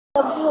to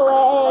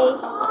play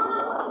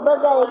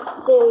Booger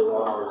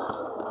Experience.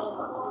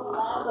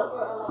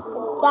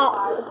 It's that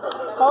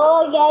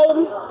whole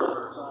game,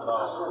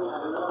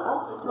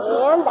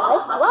 and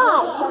that's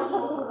why.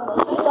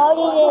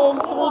 Started in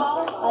 3.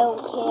 I don't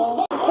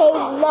care. Okay,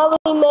 now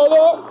we made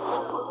it.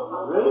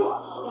 Really?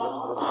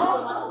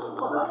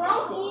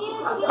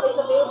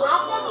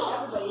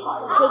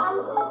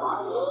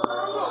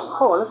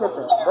 Oh, look at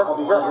that.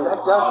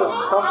 That's Josh's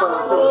company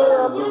too.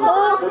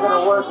 They're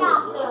gonna work it.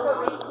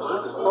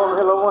 This is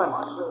Formula 1.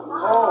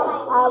 Oh.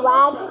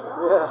 Alright.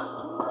 Yeah.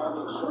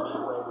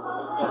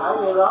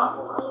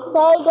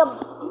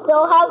 So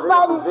have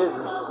fun with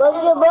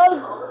your boat.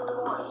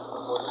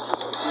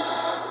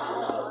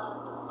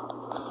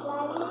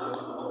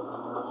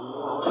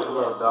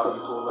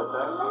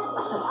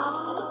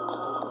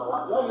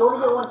 Yeah, you only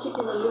get one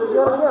chicken a year.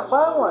 Yeah,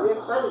 buy one. Buy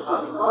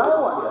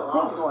one.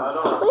 Pig's one.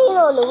 Clean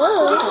on the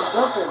roof. You can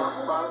jump in it.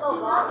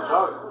 The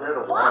dog's scared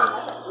of wine.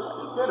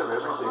 She's scared of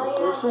everything.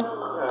 Is she?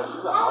 Yeah,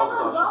 she's a house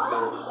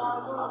dog. She's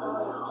scared.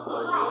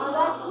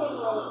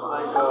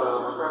 Like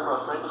my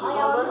grandma Frenchie's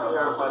over there,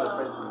 terrified of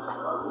Frenchies.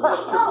 She's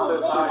like triple their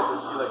size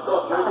and she like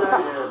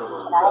scared of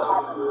them.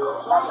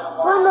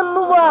 Rule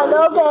number 1,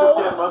 okay.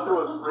 You can't run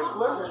through a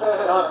sprinkler.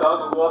 Now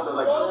dogs will go up and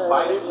like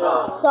bite it.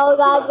 So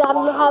guys,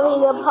 I'm having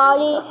a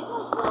party.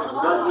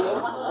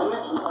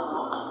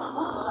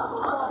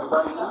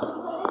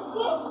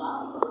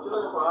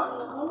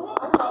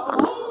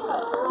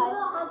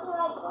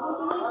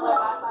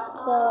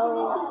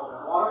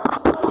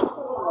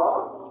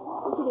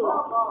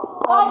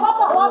 I got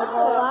the water.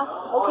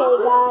 Okay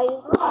guys,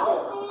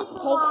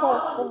 take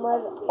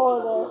customer's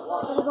order.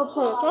 You go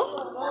play, okay?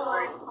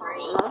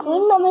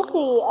 Food number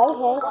 3,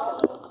 okay.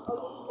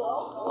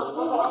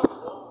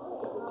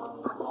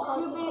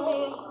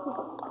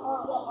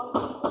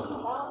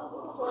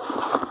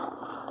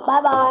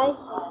 Bye bye.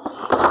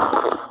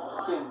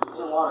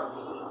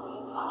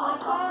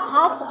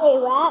 Catch a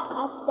rat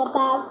at the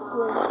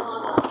bathroom.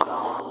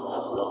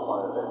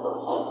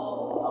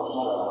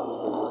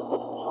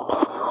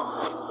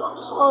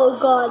 Oh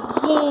god,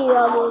 gee,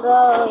 I'm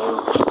going.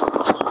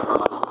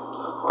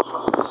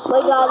 My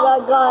god, I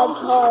got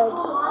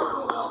charged.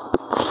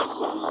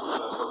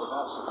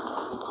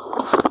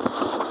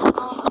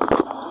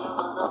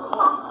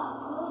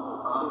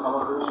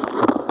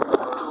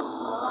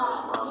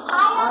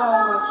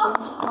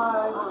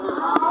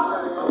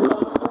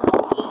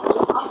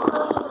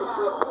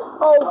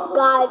 Oh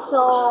god,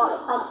 so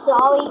I'm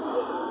sorry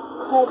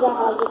because I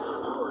have it.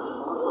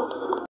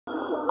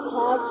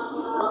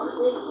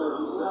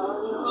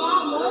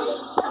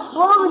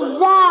 What was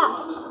that?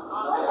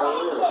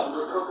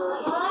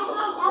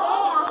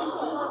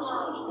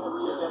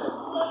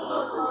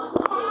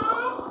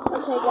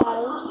 Okay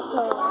guys,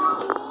 so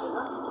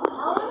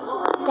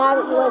that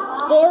was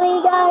scary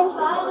guys.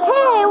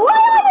 Hey, what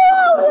are you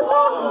doing?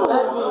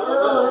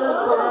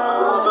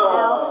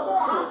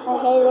 I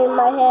hate it in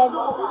my head.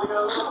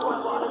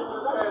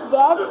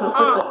 Dead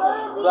ass.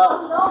 What's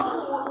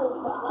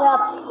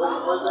up?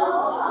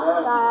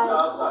 Guys.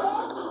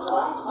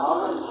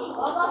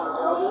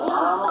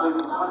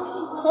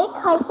 Take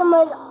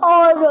customer's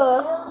order.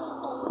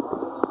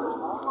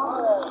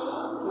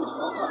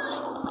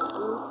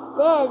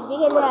 Instead,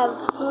 you're gonna have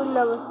food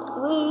number 3.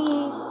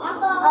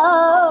 Oh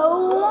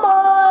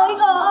my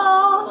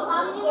god!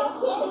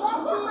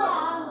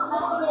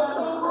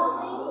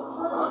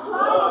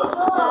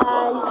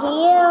 And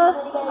here.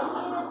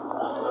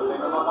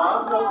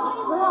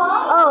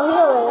 Oh,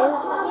 here it is.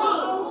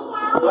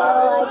 Yeah,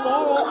 I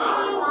get it.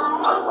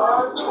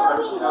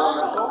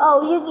 Oh,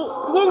 you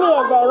need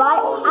that, right?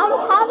 I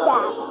don't have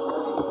that.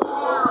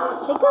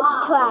 Pick up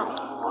trash.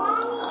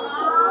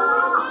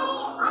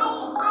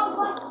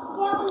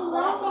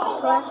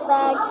 Trash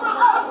bag.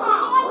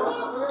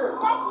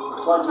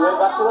 Well, you went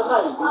back to the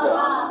car, you see that?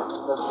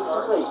 The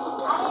super face.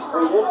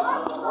 Read it.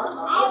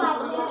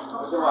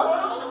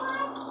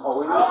 Oh,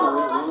 we need to.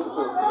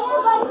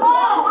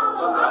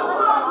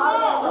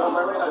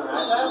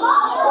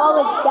 What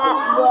was that,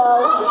 bro?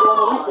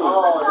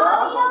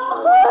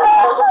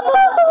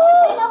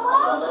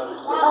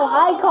 Oh,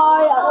 hi,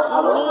 car.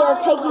 I'm gonna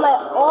take my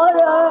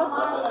order.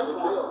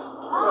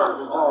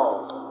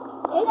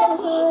 Take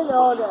his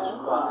order.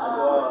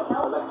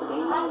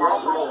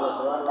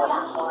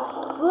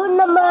 Food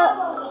number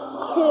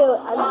 2.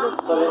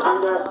 So they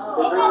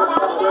bring their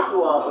stuff there to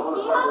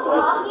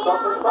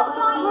stop and stuff?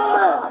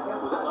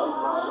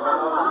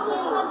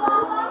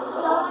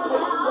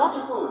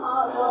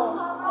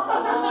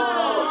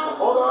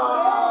 Hold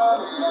on!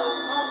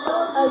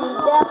 And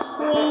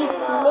definitely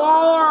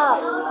snap.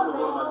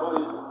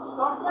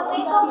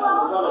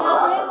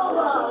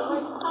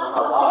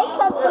 Take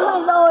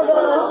customer's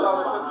order.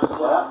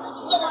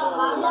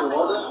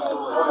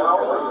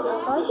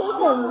 I think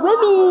I'm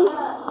with me.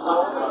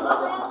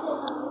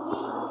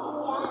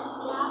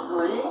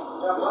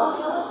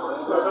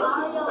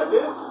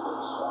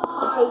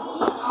 I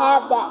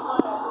have that.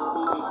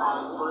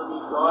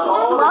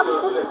 Mop the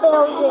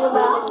spills in the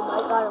bathroom. I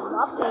got a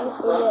mop in it.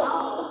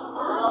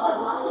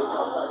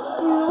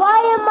 Why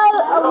am I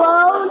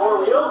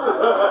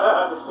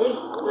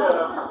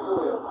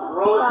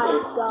Roller My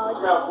skates. God.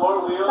 You got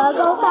 4 wheels. Gotta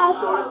go fast.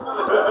 Shorts.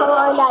 Come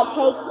on, that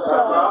takes so.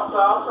 Drop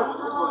top.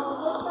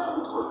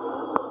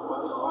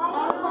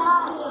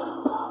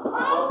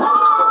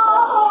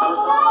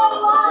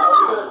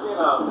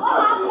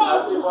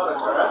 Actually bought a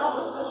dress,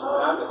 and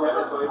I had to have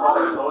it, so we bought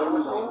a sewing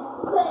machine.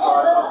 So I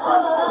was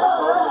trying to sew the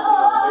sewing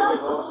machine on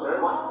David's old shirt.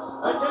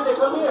 Like, JJ,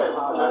 come here.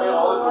 I made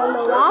all this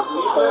weird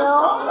shirts,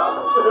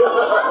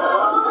 sleeveless, crop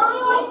tops.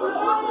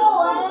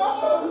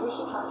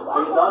 Are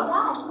you done?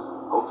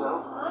 Hotel?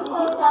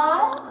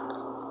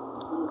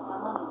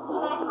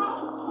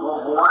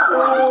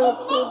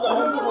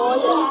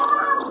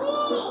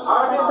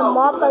 The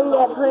mop can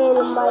get put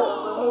in my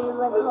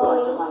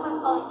inventory.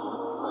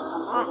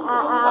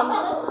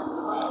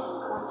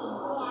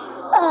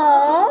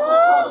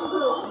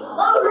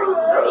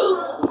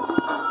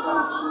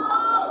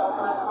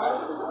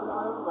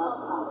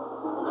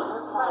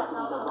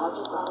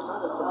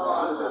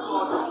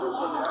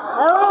 I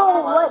don't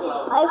know what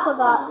I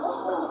forgot.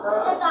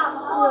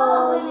 So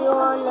you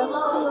wanna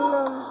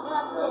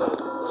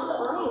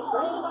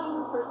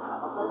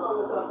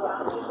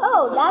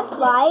oh, that's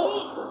right.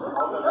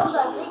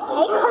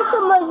 A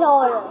customer's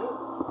order.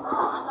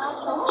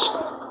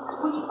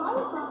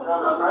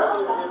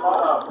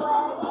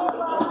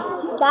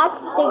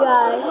 That's the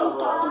guy.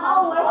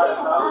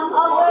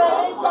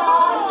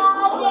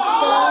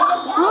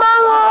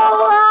 Mama!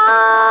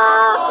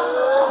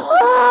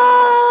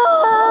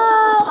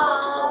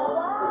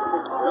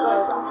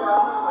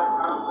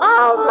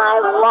 Oh my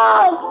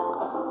walls!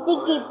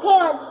 Sticky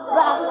pants,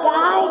 black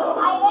guy.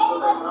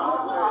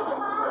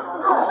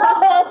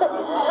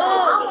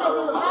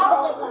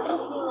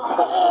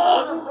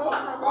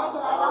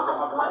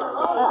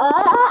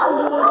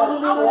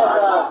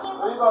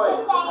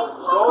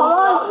 Come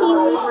on,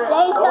 TV,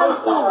 say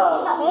something.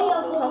 Hey,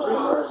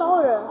 customer's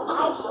order.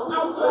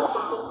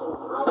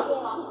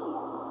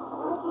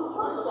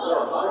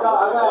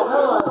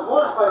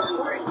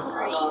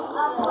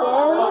 Give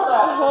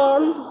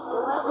him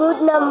food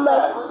number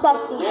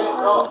 7.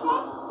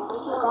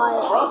 Got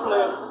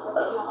it.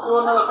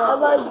 I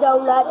got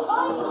donuts.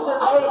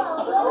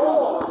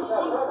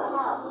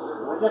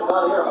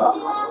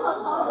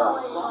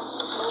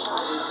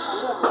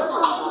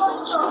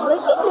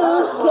 Breaking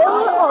news,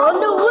 camera on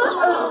the roof.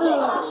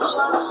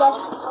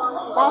 That's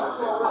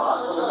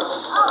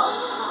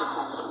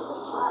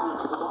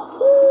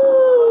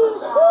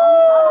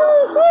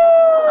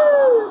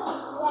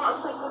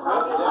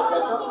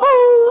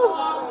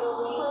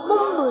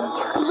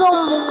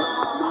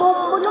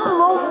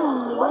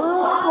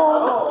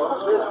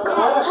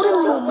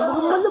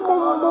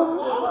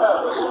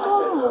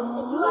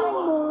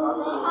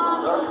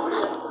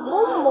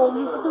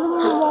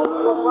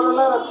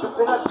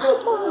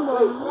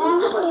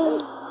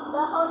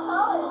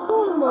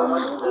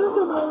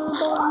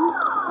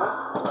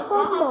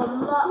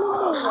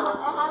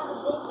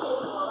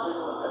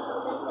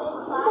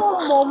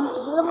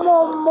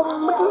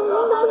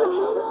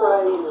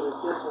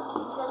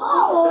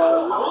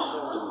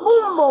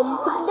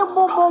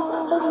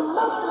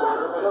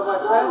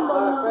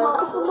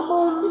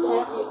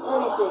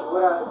anything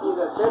without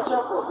either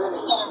ketchup or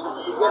vinegar.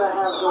 You gotta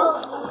have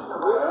those.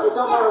 It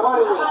don't matter what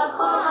it is. You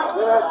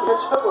gotta have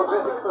ketchup or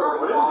vinegar.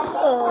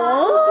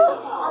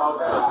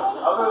 Okay.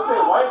 I was gonna say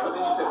white, but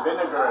then you said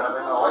vinegar. I was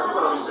like, no, white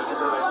people don't eat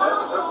vinegar like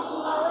that.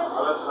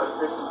 Unless it's like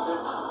fish and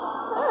chips.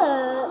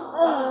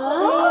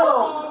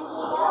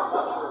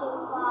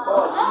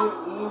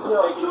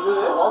 Can you do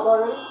this? All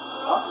already?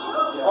 Huh?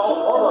 All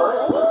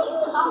already? Let's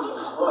do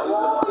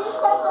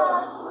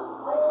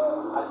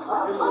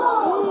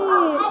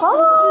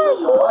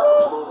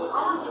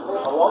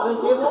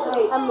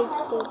it.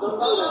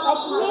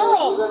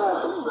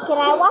 Can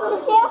I watch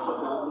it too?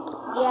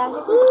 Yeah.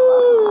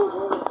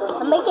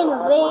 I'm making a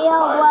video.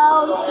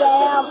 Well,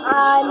 damn,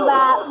 I'm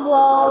back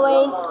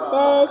rolling.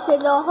 This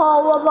is a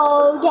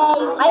horrible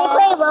game. Are you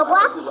playing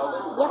Roblox?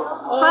 Yep.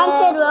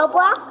 Haunted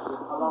Roblox?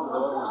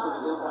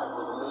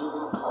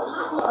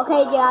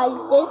 Okay, guys,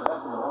 this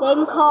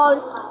game called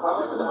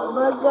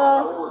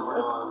Burger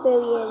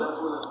Experience.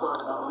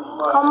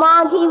 Come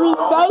on, TV,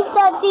 say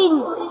something.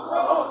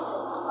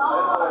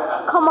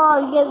 Come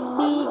on, give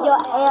me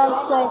your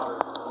answer,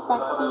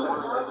 sexy.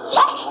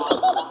 Sexy.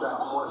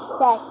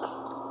 Sex.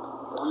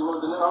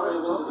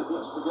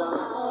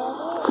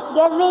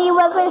 Give me your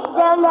reference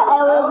down the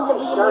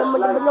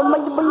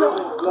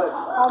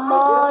come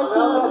on,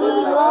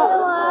 TV,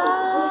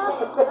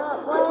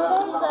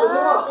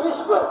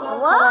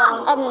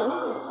 What? And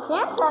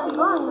Santa's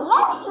going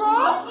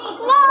missing?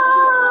 No!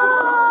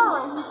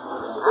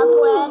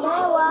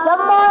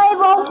 somebody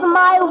broke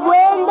my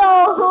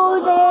window. Who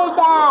did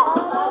that?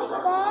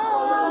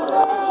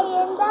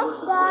 In the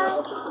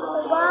sun,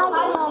 what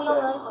can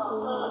you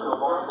see?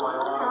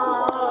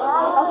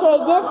 Okay,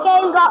 this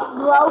game got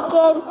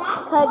broken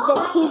because the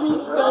TV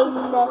stayed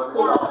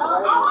messy.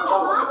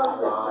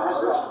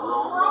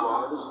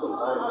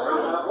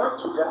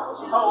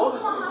 How old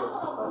is she?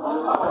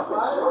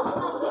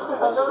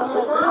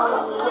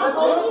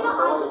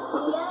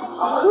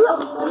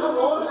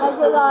 I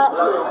forgot.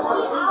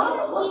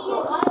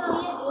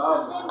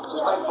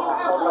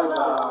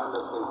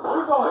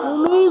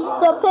 Remove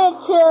the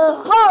picture.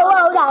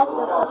 Whoa, that's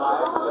the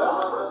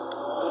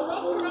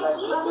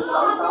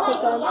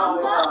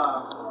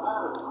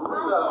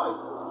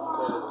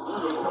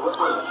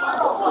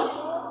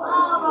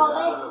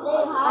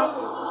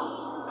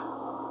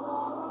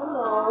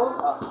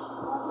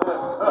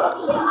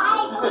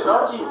She said,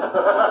 don't cheat. Don't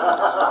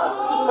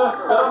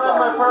have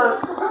my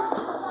purse.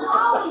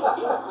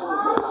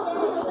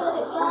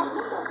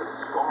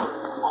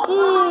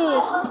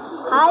 Jeez.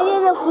 Hide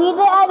in the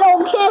freezer, I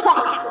don't care.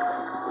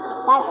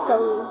 That's so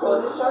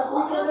easy.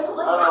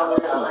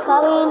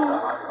 Coming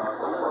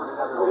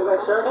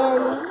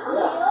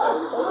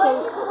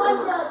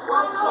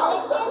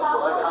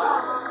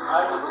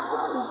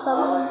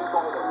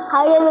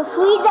hide in the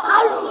freezer.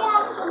 I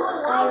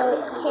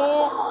don't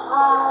care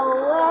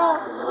where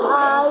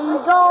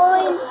I'm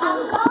going.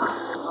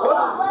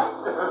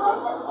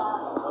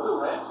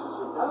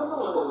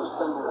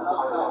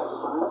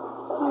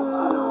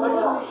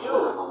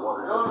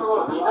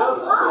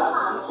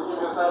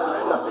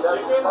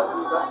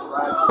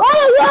 What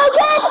are you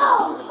again?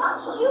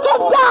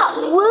 Take that,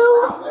 Woo!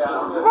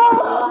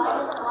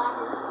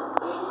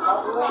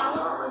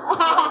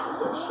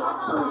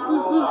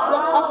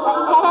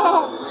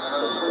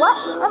 What?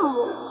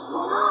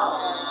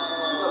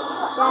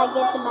 Did I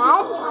get the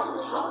badge?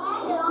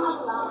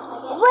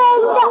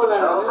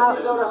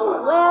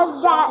 Where's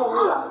that?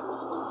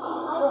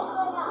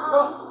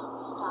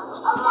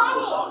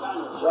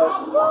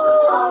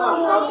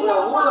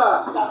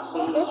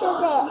 This is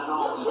it.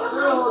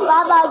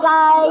 Bye bye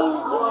guys.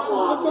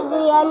 This is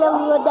the end of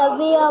the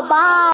video. Bye.